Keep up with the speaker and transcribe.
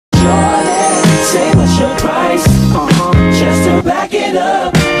say what's your price? Just to back it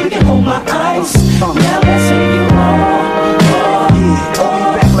up, you can hold my ice. Now let's say you owe me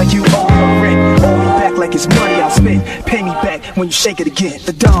back like you owe her rent. Owe me back like it's money I'll spend. Pay me back when you shake it again.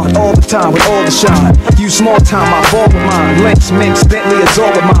 The dawn, all the time with all the shine. You small time, I ball with mine. Lynx, minx, Bentley is all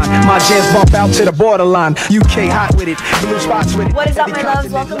of mine. My jams bump out to the borderline. UK hot with it, blue spots with it. What is up, my loves?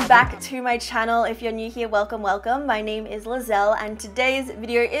 Welcome back to my channel. If you're new here, welcome, welcome. My name is Leizel, and today's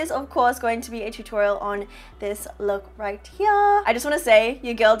video is of course going to be a tutorial on this look right here. I just want to say,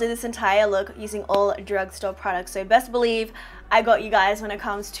 your girl did this entire look using all drugstore products, so best believe I got you guys when it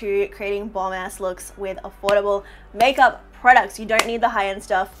comes to creating bomb ass looks with affordable makeup products. You don't need the high-end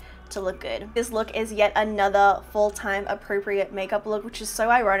stuff to look good. This look is yet another full-time appropriate makeup look, which is so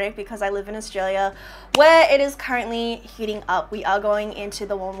ironic because I live in Australia where it is currently heating up. We are going into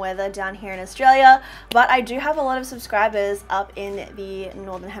the warm weather down here in Australia, but I do have a lot of subscribers up in the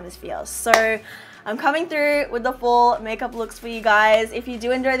northern hemisphere, so I'm coming through with the full makeup looks for you guys. If you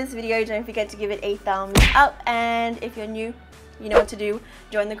do enjoy this video, don't forget to give it a thumbs up, and if you're new, you know what to do.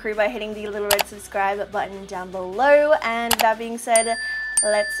 Join the crew by hitting the little red subscribe button down below. And that being said,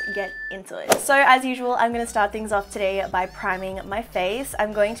 let's get into it. So as usual, I'm going to start things off today by priming my face.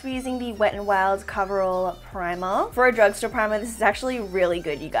 I'm going to be using the Wet n Wild Coverall Primer. For a drugstore primer, this is actually really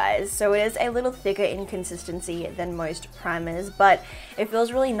good, you guys. So it is a little thicker in consistency than most primers, but it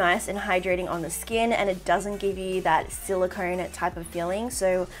feels really nice and hydrating on the skin, and it doesn't give you that silicone type of feeling,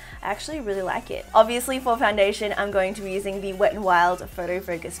 so I actually really like it. Obviously for foundation, I'm going to be using the Wet n Wild Photo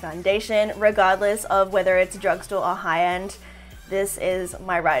Focus Foundation, regardless of whether it's drugstore or high-end. This is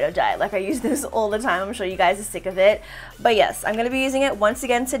my ride or die. Like, I use this all the time. I'm sure you guys are sick of it. But yes, I'm going to be using it once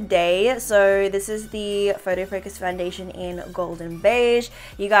again today. So this is the Photo Focus Foundation in Golden Beige.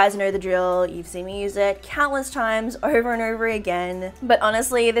 You guys know the drill. You've seen me use it countless times over and over again. But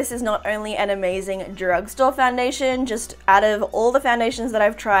honestly, this is not only an amazing drugstore foundation, just out of all the foundations that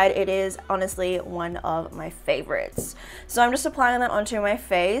I've tried, it is honestly one of my favorites. So I'm just applying that onto my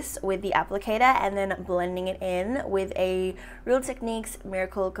face with the applicator and then blending it in with a Real Techniques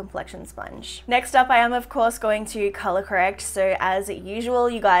Miracle Complexion Sponge. Next up, I am of course going to color correct. So as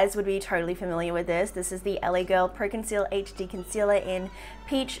usual, you guys would be totally familiar with this. This is the LA Girl Pro Conceal HD Concealer in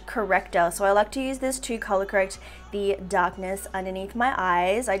Peach Corrector. So I like to use this to color correct the darkness underneath my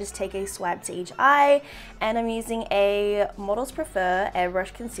eyes. I just take a swipe to each eye, and I'm using a Models Prefer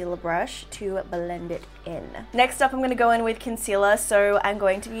airbrush concealer brush to blend it in. Next up, I'm going to go in with concealer. So I'm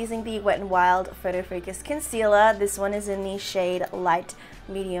going to be using the Wet n Wild Photo Focus Concealer. This one is in the shade Light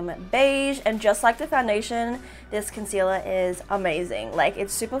Medium Beige, and just like the foundation, this concealer is amazing. Like,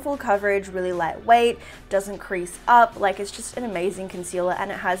 it's super full coverage, really lightweight, doesn't crease up. Like, it's just an amazing concealer,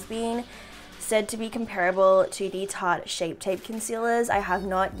 and it has been said to be comparable to the Tarte Shape Tape concealers. I have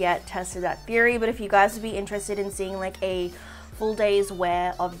not yet tested that theory, but if you guys would be interested in seeing like a full day's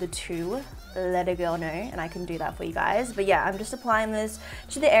wear of the two, let a girl know and I can do that for you guys. But yeah, I'm just applying this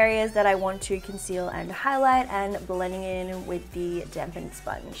to the areas that I want to conceal and highlight and blending it in with the dampened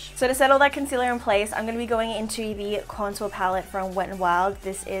sponge. So to set all that concealer in place, I'm going to be going into the contour palette from Wet n Wild.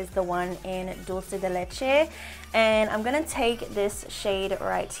 This is the one in Dulce de Leche, and I'm going to take this shade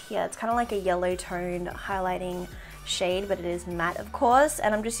right here. It's kind of like a yellow toned highlighting shade, but it is matte of course,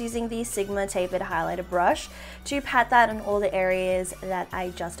 and I'm just using the Sigma tapered highlighter brush to pat that in all the areas that I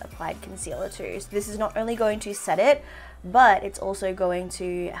just applied concealer to. So this is not only going to set it, but it's also going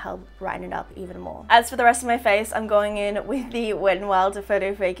to help brighten it up even more. As for the rest of my face, I'm going in with the Wet n Wild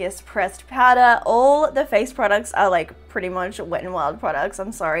Photo Focus Pressed Powder. All the face products are like pretty much Wet n Wild products,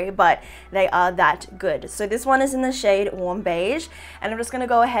 I'm sorry, but they are that good. So this one is in the shade Warm Beige, and I'm just going to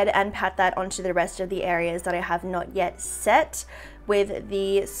go ahead and pat that onto the rest of the areas that I have not yet set with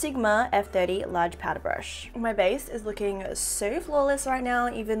the Sigma F30 large powder brush. My base is looking so flawless right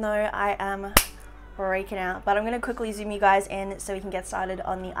now, even though I am breaking out, but I'm going to quickly zoom you guys in so we can get started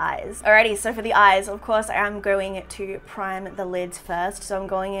on the eyes. Alrighty, so for the eyes, of course, I am going to prime the lids first. So I'm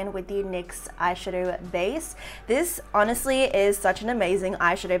going in with the NYX eyeshadow base. This honestly is such an amazing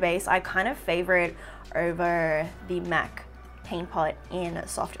eyeshadow base. I kind of favorite over the MAC Paint Pot in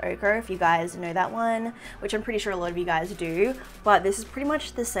Soft Ochre, if you guys know that one, which I'm pretty sure a lot of you guys do, but this is pretty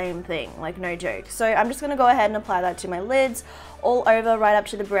much the same thing, like no joke. So I'm just going to go ahead and apply that to my lids, all over right up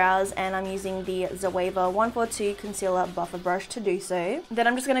to the brows, and I'm using the Zoeva 142 Concealer Buffer Brush to do so. Then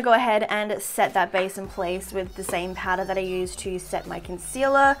I'm just going to go ahead and set that base in place with the same powder that I used to set my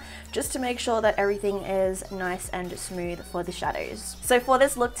concealer, just to make sure that everything is nice and smooth for the shadows. So for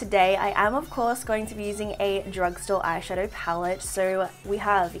this look today, I am of course going to be using a drugstore eyeshadow palette. palette. So we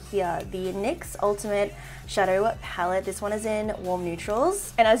have here the NYX Ultimate Shadow Palette. This one is in warm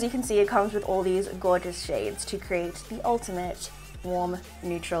neutrals. And as you can see, it comes with all these gorgeous shades to create the ultimate warm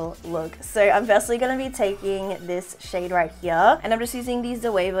neutral look. So I'm firstly going to be taking this shade right here, and I'm just using the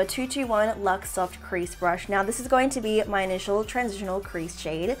Zoeva 221 Luxe Soft Crease Brush. Now this is going to be my initial transitional crease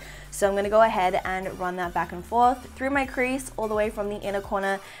shade, so I'm going to go ahead and run that back and forth through my crease all the way from the inner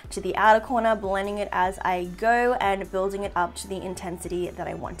corner to the outer corner, blending it as I go and building it up to the intensity that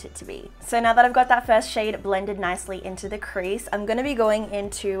I want it to be. So now that I've got that first shade blended nicely into the crease, I'm going to be going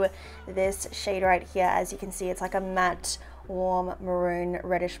into this shade right here. As you can see, it's like a matte warm maroon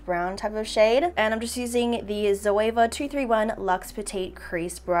reddish brown type of shade, and I'm just using the Zoeva 231 Luxe Petite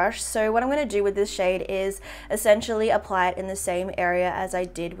Crease Brush. So what I'm going to do with this shade is essentially apply it in the same area as I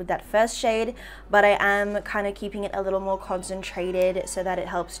did with that first shade, but I am kind of keeping it a little more concentrated so that it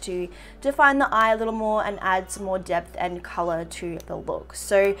helps to define the eye a little more and add some more depth and color to the look.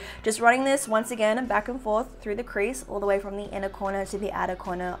 So just running this once again back and forth through the crease all the way from the inner corner to the outer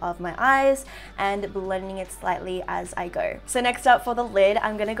corner of my eyes and blending it slightly as I go. So next up for the lid,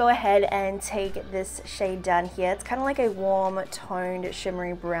 I'm going to go ahead and take this shade down here. It's kind of like a warm toned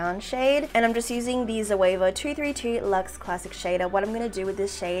shimmery brown shade, and I'm just using the Zoeva 232 Luxe Classic Shader. What I'm going to do with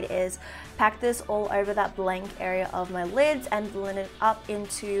this shade is pack this all over that blank area of my lids and blend it up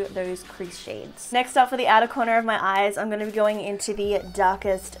into those crease shades. Next up for the outer corner of my eyes, I'm going to be going into the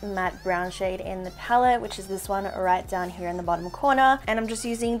darkest matte brown shade in the palette, which is this one right down here in the bottom corner, and I'm just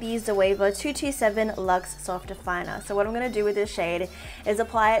using the Zoeva 227 Luxe Soft Definer. So what I'm going to do with this shade is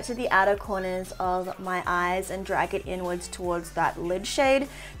apply it to the outer corners of my eyes and drag it inwards towards that lid shade,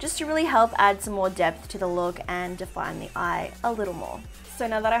 just to really help add some more depth to the look and define the eye a little more. So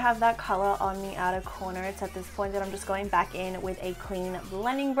now that I have that color on the outer corner, it's at this point that I'm just going back in with a clean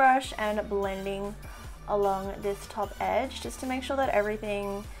blending brush and blending along this top edge just to make sure that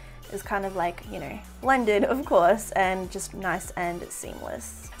everything is kind of like, you know, blended, of course, and just nice and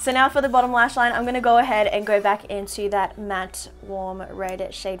seamless. So now for the bottom lash line, I'm going to go ahead and go back into that matte warm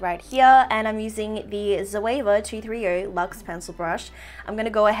red shade right here, and I'm using the Zoeva 230 Luxe Pencil Brush. I'm going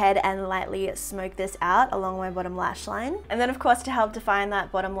to go ahead and lightly smoke this out along my bottom lash line. And then of course, to help define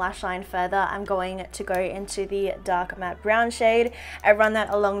that bottom lash line further, I'm going to go into the dark matte brown shade. I run that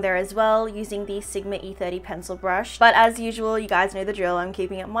along there as well using the Sigma E30 pencil brush. But as usual, you guys know the drill, I'm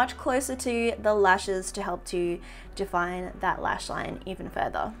keeping it much closer to the lashes to help to define that lash line even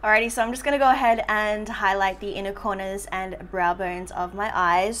further. Alrighty, so I'm just going to go ahead and highlight the inner corners and brow bones of my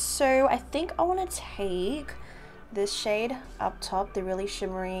eyes. So I think I want to take this shade up top, the really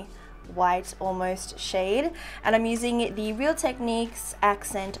shimmery white almost shade, and I'm using the Real Techniques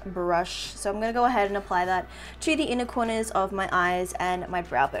accent brush. So I'm going to go ahead and apply that to the inner corners of my eyes and my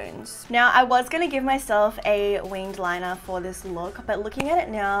brow bones. Now I was going to give myself a winged liner for this look, but looking at it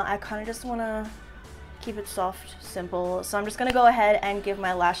now, I kind of just want to keep it soft, simple. So I'm just going to go ahead and give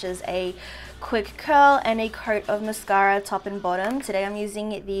my lashes a quick curl and a coat of mascara top and bottom. Today I'm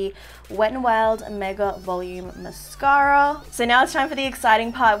using the Wet n Wild Mega Volume Mascara. So now it's time for the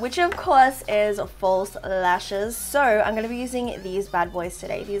exciting part, which of course is false lashes. So I'm going to be using these bad boys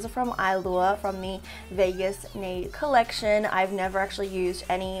today. These are from Eyelure, from the Vegas Nade collection. I've never actually used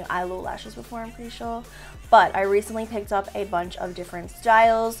any Eyelure lashes before, I'm pretty sure, but I recently picked up a bunch of different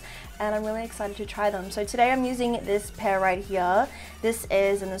styles and I'm really excited to try them. So today I'm using this pair right here. This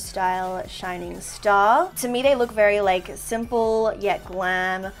is in the style Shining Star. To me, they look very like simple yet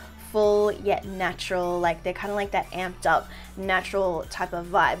glam, full yet natural. Like they're kind of like that amped up natural type of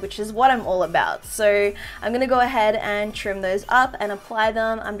vibe, which is what I'm all about. So I'm gonna go ahead and trim those up and apply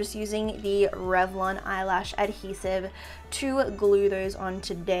them. I'm just using the Revlon eyelash adhesive to glue those on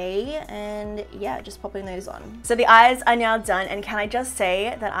today, and yeah, just popping those on. So the eyes are now done, and can I just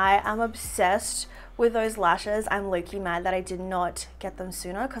say that I am obsessed with those lashes. I'm low-key mad that I did not get them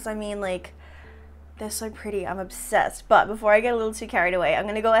sooner, because I mean, like, they're so pretty. I'm obsessed. But before I get a little too carried away, I'm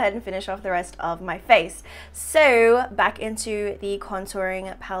gonna go ahead and finish off the rest of my face. So back into the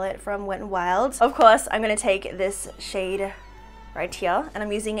contouring palette from Wet n Wild. Of course, I'm gonna take this shade right here, and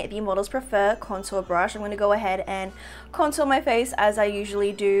I'm using the Models Prefer contour brush. I'm going to go ahead and contour my face as I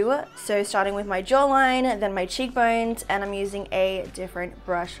usually do. So starting with my jawline, then my cheekbones, and I'm using a different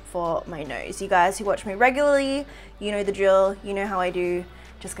brush for my nose. You guys who watch me regularly, you know the drill, you know how I do.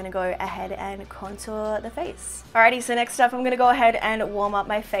 Just gonna go ahead and contour the face. Alrighty, so next up I'm gonna go ahead and warm up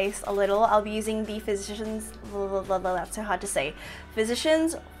my face a little. I'll be using the Physicians, that's so hard to say,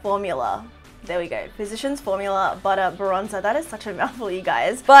 Physicians Formula. There we go. Physicians Formula Butter Bronzer. That is such a mouthful, you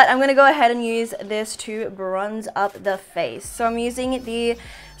guys. But I'm going to go ahead and use this to bronze up the face. So I'm using the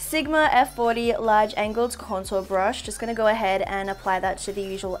Sigma F40 large angled contour brush. Just going to go ahead and apply that to the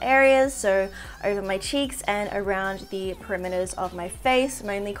usual areas, so over my cheeks and around the perimeters of my face,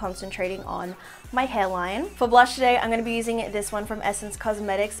 mainly concentrating on my hairline. For blush today, I'm going to be using this one from Essence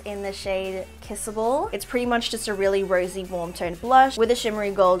Cosmetics in the shade Kissable. It's pretty much just a really rosy warm toned blush with a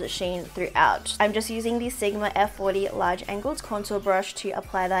shimmery gold sheen throughout. I'm just using the Sigma F40 large angled contour brush to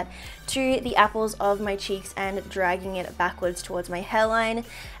apply that to the apples of my cheeks and dragging it backwards towards my hairline.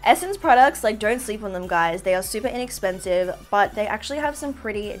 Essence products, like, don't sleep on them, guys. They are super inexpensive, but they actually have some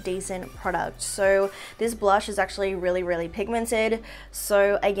pretty decent products. So this blush is actually really pigmented.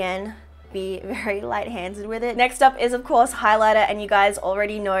 So again, be very light-handed with it. Next up is, of course, highlighter, and you guys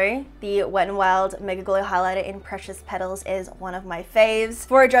already know the Wet n Wild Mega Glow highlighter in Precious Petals is one of my faves.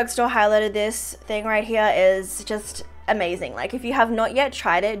 For a drugstore highlighter, this thing right here is just amazing. Like, if you have not yet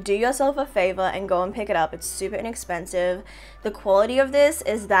tried it, do yourself a favor and go and pick it up. It's super inexpensive. The quality of this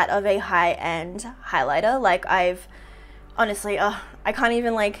is that of a high-end highlighter. Like, honestly, I can't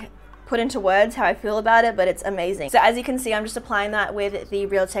even like put into words how I feel about it, but it's amazing. So as you can see, I'm just applying that with the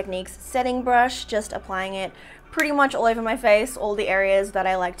Real Techniques setting brush, just applying it pretty much all over my face, all the areas that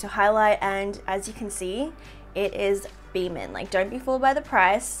I like to highlight, and as you can see, it is beaming. Like, don't be fooled by the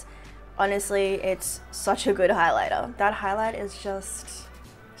price. Honestly, it's such a good highlighter. That highlight is just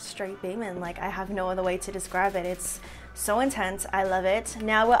straight beaming. Like, I have no other way to describe it. It's so intense. I love it.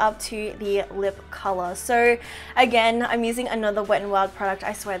 Now we're up to the lip color. So again, I'm using another Wet n Wild product.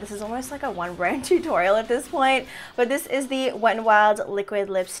 I swear this is almost like a one brand tutorial at this point, but this is the Wet n Wild liquid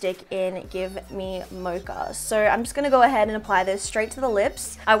lipstick in Give Me Mocha. So I'm just going to go ahead and apply this straight to the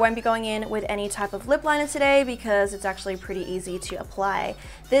lips. I won't be going in with any type of lip liner today because it's actually pretty easy to apply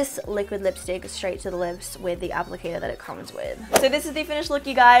this liquid lipstick straight to the lips with the applicator that it comes with. So this is the finished look,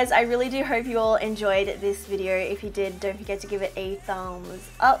 you guys. I really do hope you all enjoyed this video. If you did, don't forget to give it a thumbs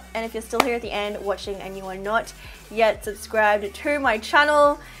up, and if you're still here at the end watching and you are not yet subscribed to my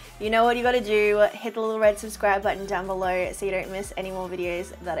channel, you know what you gotta do. Hit the little red subscribe button down below so you don't miss any more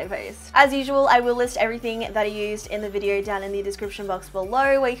videos that I post. As usual, I will list everything that I used in the video down in the description box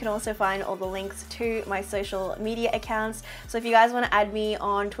below, where you can also find all the links to my social media accounts. So if you guys want to add me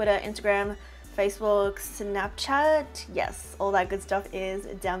on Twitter, Instagram, Facebook, Snapchat, yes, all that good stuff is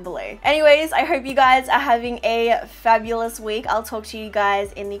down below. Anyways, I hope you guys are having a fabulous week. I'll talk to you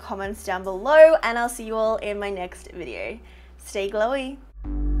guys in the comments down below, and I'll see you all in my next video. Stay glowy.